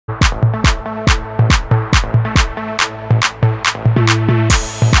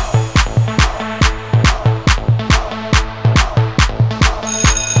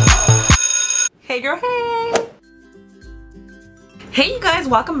Hey you guys,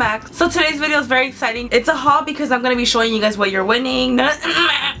 welcome back. So today's video is very exciting. It's a haul because I'm going to be showing you guys what you're winning.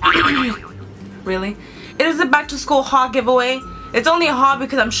 Really? It is a back to school haul giveaway. It's only a haul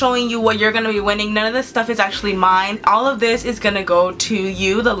because I'm showing you what you're going to be winning. None of this stuff is actually mine. All of this is going to go to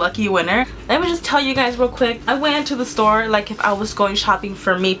you, the lucky winner. Let me just tell you guys real quick. I went to the store like if I was going shopping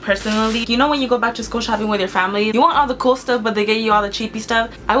for me personally. You know when you go back to school shopping with your family, you want all the cool stuff but they get you all the cheapy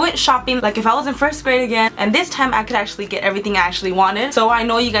stuff. I went shopping like if I was in first grade again, and this time I could actually get everything I actually wanted. So I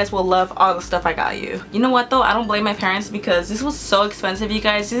know you guys will love all the stuff I got you. You know what though? I don't blame my parents because this was so expensive, you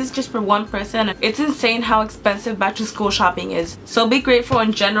guys. This is just for one person. It's insane how expensive back to school shopping is. So be grateful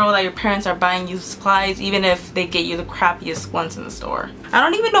in general that your parents are buying you supplies even if they get you the crappiest ones in the store. I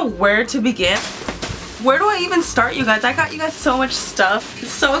don't even know where to begin. Where do I even start, you guys? I got you guys so much stuff.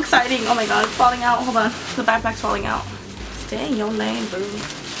 It's so exciting. Oh my god, it's falling out. Hold on. The backpack's falling out. Stay in your lane, boo.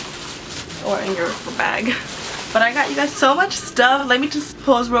 Or in your bag. But I got you guys so much stuff. Let me just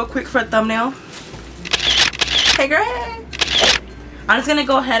pose real quick for a thumbnail. Hey, Greg! I'm just gonna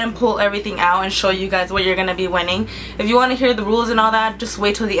go ahead and pull everything out and show you guys what you're gonna be winning. If you want to hear the rules and all that, just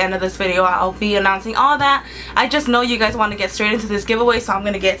wait till the end of this video. I'll be announcing all that. I just know you guys want to get straight into this giveaway, so I'm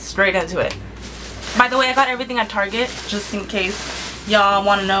gonna get straight into it. By the way, I got everything at Target, just in case y'all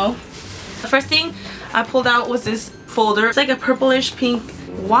want to know. The first thing I pulled out was this folder. It's like a purplish pink.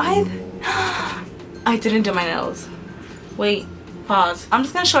 Why? I didn't do my nails. Wait, pause. I'm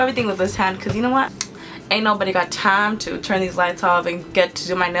just gonna show everything with this hand because you know what? Ain't nobody got time to turn these lights off and get to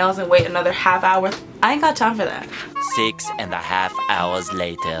do my nails and wait another half hour. I ain't got time for that. 6.5 hours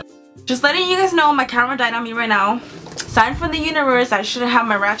later. Just letting you guys know my camera died on me right now. Sign from the universe, I shouldn't have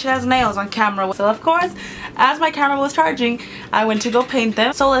my ratchet ass nails on camera. So of course, as my camera was charging, I went to go paint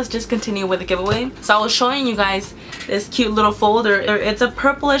them. So let's just continue with the giveaway. So I was showing you guys this cute little folder. It's a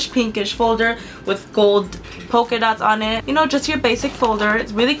purplish pinkish folder with gold polka dots on it. You know, just your basic folder.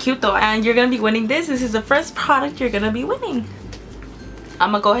 It's really cute though, and you're gonna be winning this. This is the first product you're gonna be winning.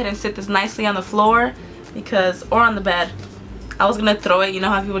 I'm gonna go ahead and sit this nicely on the floor or on the bed. I was gonna throw it, you know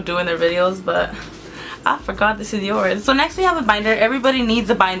how people do in their videos, but I forgot this is yours. So next we have a binder. Everybody needs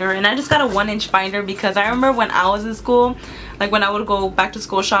a binder, and I just got a 1-inch binder because I remember when I was in school, like when I would go back to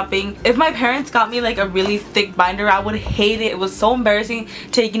school shopping, if my parents got me like a really thick binder, I would hate it. It was so embarrassing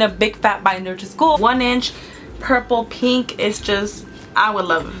taking a big fat binder to school. 1-inch purple pink is just, I would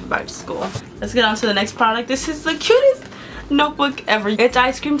love it back to school. Let's get on to the next product. This is the cutest notebook ever. It's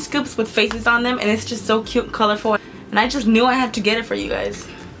ice cream scoops with faces on them, and it's just so cute and colorful, and I just knew I had to get it for you guys.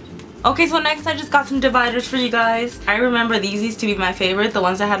 Okay, so next I just got some dividers for you guys. I remember these used to be my favorite, the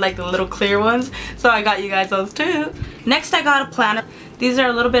ones that had like the little clear ones, so I got you guys those too. Next I got a planner. These are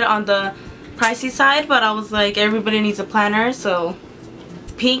a little bit on the pricey side, but I was like, everybody needs a planner, so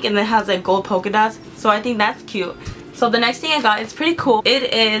pink, and it has like gold polka dots, so I think that's cute. So the next thing I got is pretty cool.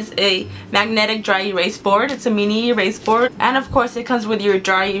 It is a magnetic dry erase board. It's a mini erase board, and of course it comes with your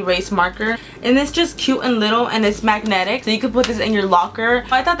dry erase marker, and it's just cute and little, and it's magnetic, so you could put this in your locker.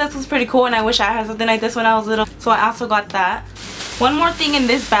 I thought this was pretty cool, and I wish I had something like this when I was little, so I also got that. One more thing in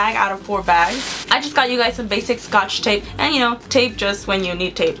this bag out of 4 bags. I just got you guys some basic scotch tape, and you know, tape just when you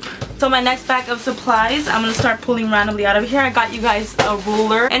need tape. So my next bag of supplies, I'm gonna start pulling randomly out of here. I got you guys a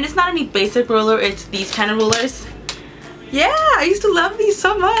ruler, and it's not any basic ruler, it's these kind of rulers. Yeah, I used to love these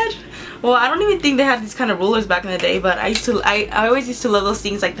so much. Well, I don't even think they had these kind of rulers back in the day, but I always used to love those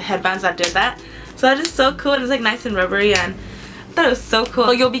things, like the headbands that did that. So that is so cool. It was like nice and rubbery, and I thought it was so cool.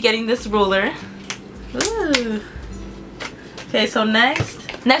 So you'll be getting this ruler. Ooh. Okay, so next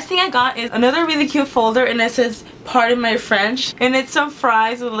thing I got is another really cute folder, and it says pardon my French, and it's some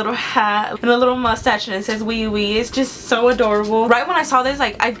fries with a little hat and a little mustache, and it says wee wee. It's just so adorable. Right when I saw this,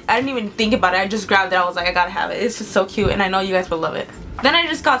 like I didn't even think about it. I just grabbed it. I was like, I gotta have it. It's just so cute, and I know you guys will love it. Then I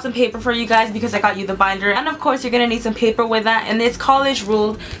just got some paper for you guys because I got you the binder, and of course you're gonna need some paper with that, and it's college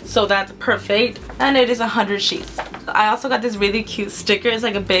ruled, so that's perfect, and it is 100 sheets. I also got this really cute sticker. It's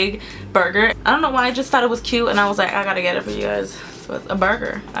like a big burger. I don't know why, I just thought it was cute, and I was like, I gotta get it for you guys. So it's a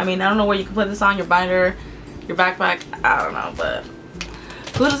burger. I mean, I don't know where you can put this on, your binder, your backpack, I don't know, but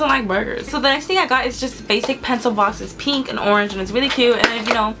who doesn't like burgers? So the next thing I got is just basic pencil boxes, pink and orange, and it's really cute, and then,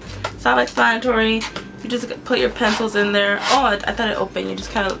 you know, self-explanatory. You just put your pencils in there. Oh, I thought it opened. You just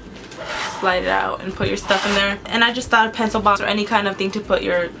kind of slide it out and put your stuff in there. And I just thought a pencil box or any kind of thing to put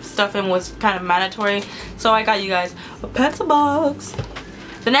your stuff in was kind of mandatory, so I got you guys a pencil box.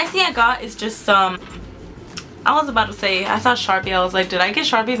 The next thing I got is just some, I was about to say, I saw Sharpie. I was like, did I get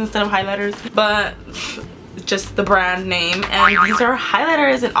Sharpies instead of highlighters? But just the brand name, and these are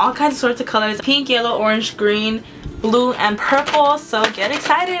highlighters in all kinds of sorts of colors: pink, yellow, orange, green, blue and purple, so get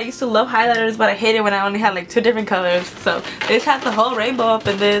excited. I used to love highlighters, but I hate it when I only had like 2 different colors. So this has the whole rainbow up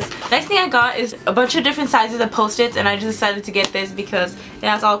in this. Next thing I got is a bunch of different sizes of post-its, and I just decided to get this because it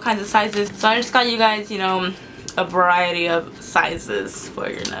has all kinds of sizes. So I just got you guys, you know, a variety of sizes for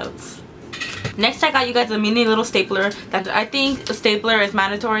your notes. Next I got you guys a mini little stapler. That I think a stapler is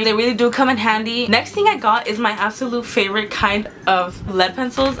mandatory. They really do come in handy. Next thing I got is my absolute favorite kind of lead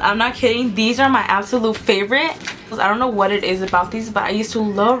pencils. I'm not kidding. These are my absolute favorite. I don't know what it is about these, but I used to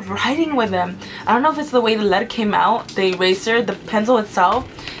love writing with them. I don't know if it's the way the lead came out, the eraser, the pencil itself.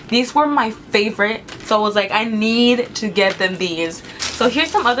 These were my favorite, so I was like, I need to get them these. So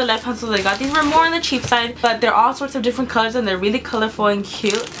here's some other lead pencils I got. These were more on the cheap side, but they're all sorts of different colors and they're really colorful and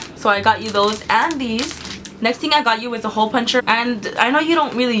cute. So I got you those and these. Next thing I got you is a hole puncher, and I know you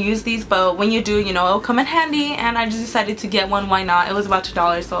don't really use these, but when you do, you know, it'll come in handy, and I just decided to get one. Why not? It was about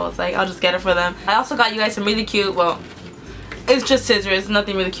 $2, so I was like, I'll just get it for them. I also got you guys some really cute, well, it's just scissors,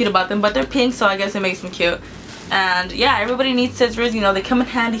 nothing really cute about them, but they're pink, so I guess it makes them cute. And yeah, everybody needs scissors, you know, they come in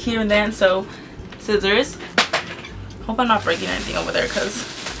handy here and there, so scissors. Hope I'm not breaking anything over there, because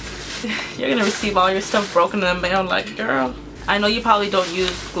you're gonna receive all your stuff broken in the mail. Like, girl, I know you probably don't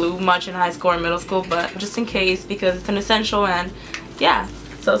use glue much in high school or middle school, but just in case, because it's an essential. And yeah,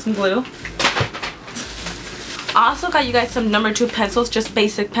 so some glue. I also got you guys some number 2 pencils, just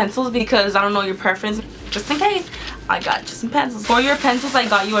basic pencils, because I don't know your preference. Just in case, I got you some pencils. For your pencils, I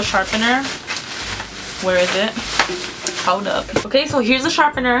got you a sharpener. Where is it? Hold up. Okay, so here's a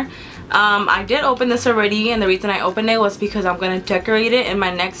sharpener. I did open this already, and the reason I opened it was because I'm going to decorate it in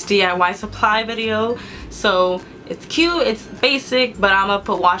my next DIY supply video. So it's cute, it's basic, but I'm going to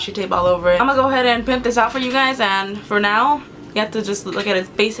put washi tape all over it. I'm going to go ahead and print this out for you guys, and for now, you have to just look at its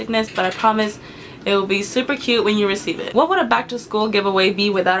basicness, but I promise it will be super cute when you receive it. What would a back to school giveaway be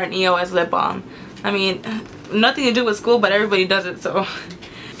without an EOS lip balm? I mean, nothing to do with school, but everybody does it, so.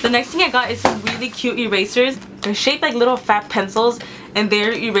 The next thing I got is some really cute erasers. They're shaped like little fat pencils, and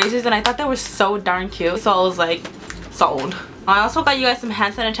they're erasers, and I thought they were so darn cute, so I was like, sold. I also got you guys some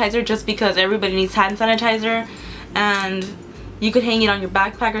hand sanitizer, just because everybody needs hand sanitizer, and you could hang it on your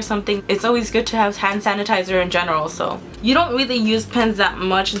backpack or something. It's always good to have hand sanitizer in general. So you don't really use pens that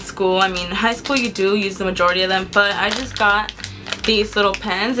much in school. I mean, in high school you do use the majority of them, but I just got these little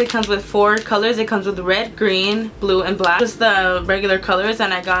pens. It comes with 4 colors. It comes with red, green, blue, and black. Just the regular colors,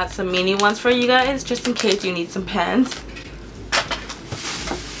 and I got some mini ones for you guys just in case you need some pens.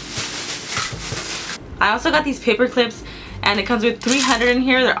 I also got these paper clips, and it comes with 300 in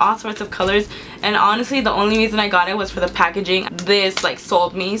here. They're all sorts of colors, and honestly the only reason I got it was for the packaging. This like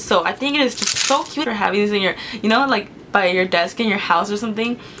sold me, so I think it is just so cute for having these in your, you know, like by your desk in your house or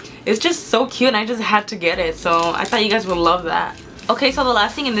something. It's just so cute, and I just had to get it, so I thought you guys would love that. Okay, so the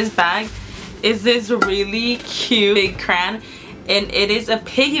last thing in this bag is this really cute big crayon, and it is a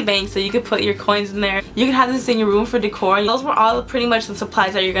piggy bank, so you could put your coins in there. You can have this in your room for decor. Those were all pretty much the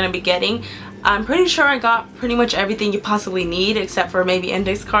supplies that you're going to be getting. I'm pretty sure I got pretty much everything you possibly need, except for maybe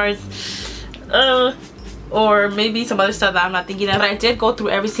index cards. Or maybe some other stuff that I'm not thinking of. But I did go through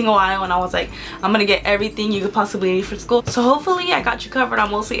every single aisle, and I was like, I'm gonna get everything you could possibly need for school. So hopefully I got you covered on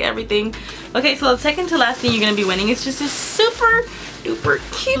mostly everything. Okay, so the second to last thing you're gonna be winning is just this super duper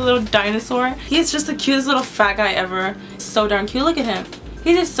cute little dinosaur. He is just the cutest little fat guy ever. So darn cute. Look at him.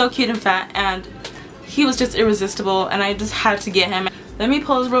 He's just so cute and fat, and he was just irresistible, and I just had to get him. Let me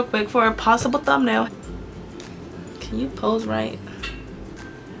pose real quick for a possible thumbnail. Can you pose right?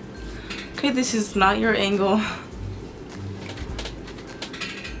 Okay, this is not your angle.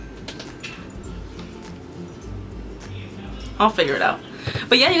 I'll figure it out.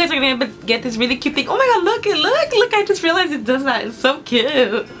 But yeah, you guys are gonna get this really cute thing. Oh my god, look, I just realized it does that. It's so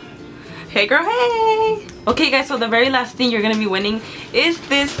cute. Hey girl, hey. Okay guys, so the very last thing you're gonna be winning is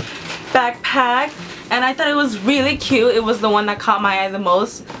this backpack. And I thought it was really cute. It was the one that caught my eye the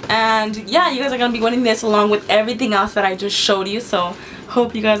most. And yeah, you guys are gonna be winning this along with everything else that I just showed you. So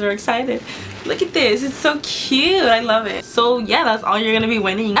hope you guys are excited. Look at this, it's so cute. I love it. So yeah, that's all you're gonna be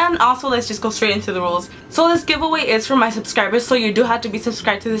winning. And also, let's just go straight into the rules. So this giveaway is for my subscribers, so you do have to be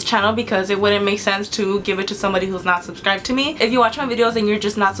subscribed to this channel, because it wouldn't make sense to give it to somebody who's not subscribed to me. If you watch my videos and you're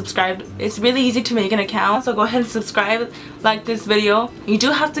just not subscribed, it's really easy to make an account. So go ahead and subscribe, like this video. You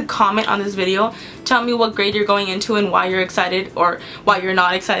do have to comment on this video. Tell me what grade you're going into and why you're excited or why you're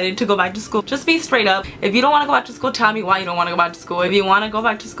not excited to go back to school. Just be straight up. If you don't want to go back to school, tell me why you don't want to go back to school. If you want to go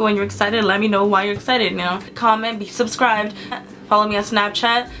back to school and you're excited, let me know why you're excited, you know. Comment, be subscribed, follow me on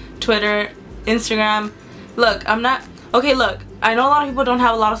Snapchat, Twitter, Instagram. Look, I'm not, okay, look, I know a lot of people don't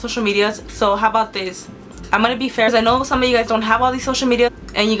have a lot of social medias, so how about this? I'm gonna be fair, because I know some of you guys don't have all these social media.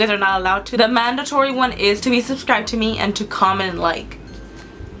 and you guys are not allowed to. The mandatory one is to be subscribed to me and to comment and like.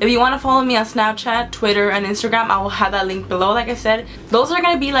 If you want to follow me on Snapchat, Twitter, and Instagram, I will have that link below. Like I said, those are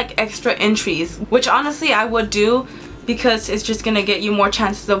going to be like extra entries, which honestly I would do because it's just going to get you more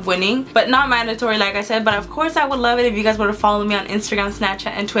chances of winning, but not mandatory like I said. But of course I would love it if you guys were to follow me on Instagram,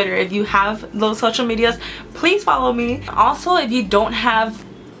 Snapchat, and Twitter. If you have those social medias, please follow me. Also, if you don't have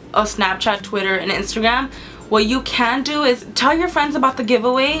a Snapchat, Twitter, and Instagram, what you can do is tell your friends about the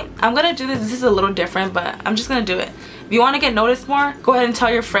giveaway. I'm going to do this. This is a little different, but I'm just going to do it. If you want to get noticed more, go ahead and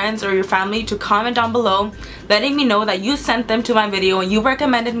tell your friends or your family to comment down below letting me know that you sent them to my video and you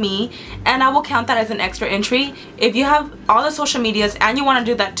recommended me, and I will count that as an extra entry. If you have all the social medias and you want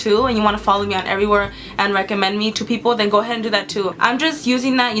to do that too, and you want to follow me on everywhere and recommend me to people, then go ahead and do that too. I'm just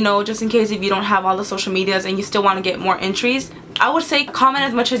using that, you know, just in case if you don't have all the social medias and you still want to get more entries. I would say comment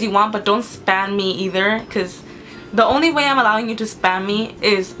as much as you want, but don't spam me either, because the only way I'm allowing you to spam me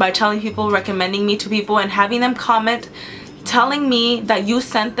is by telling people, recommending me to people, and having them comment telling me that you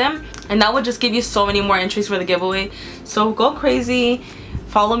sent them, and that would just give you so many more entries for the giveaway. So go crazy.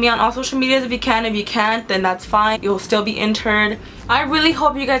 Follow me on all social medias if you can. If you can't, then that's fine. You'll still be entered. I really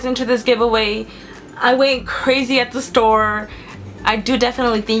hope you guys enter this giveaway. I went crazy at the store. I do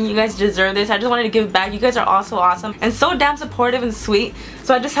definitely think you guys deserve this. I just wanted to give back. You guys are also awesome and so damn supportive and sweet.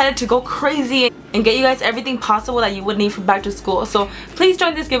 So I decided to go crazy and get you guys everything possible that you would need for back to school. So please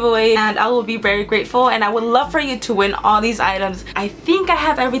join this giveaway and I will be very grateful, and I would love for you to win all these items. I think I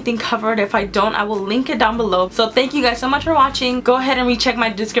have everything covered. If I don't, I will link it down below. So thank you guys so much for watching. Go ahead and recheck my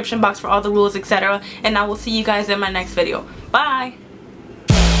description box for all the rules, etc. And I will see you guys in my next video. Bye!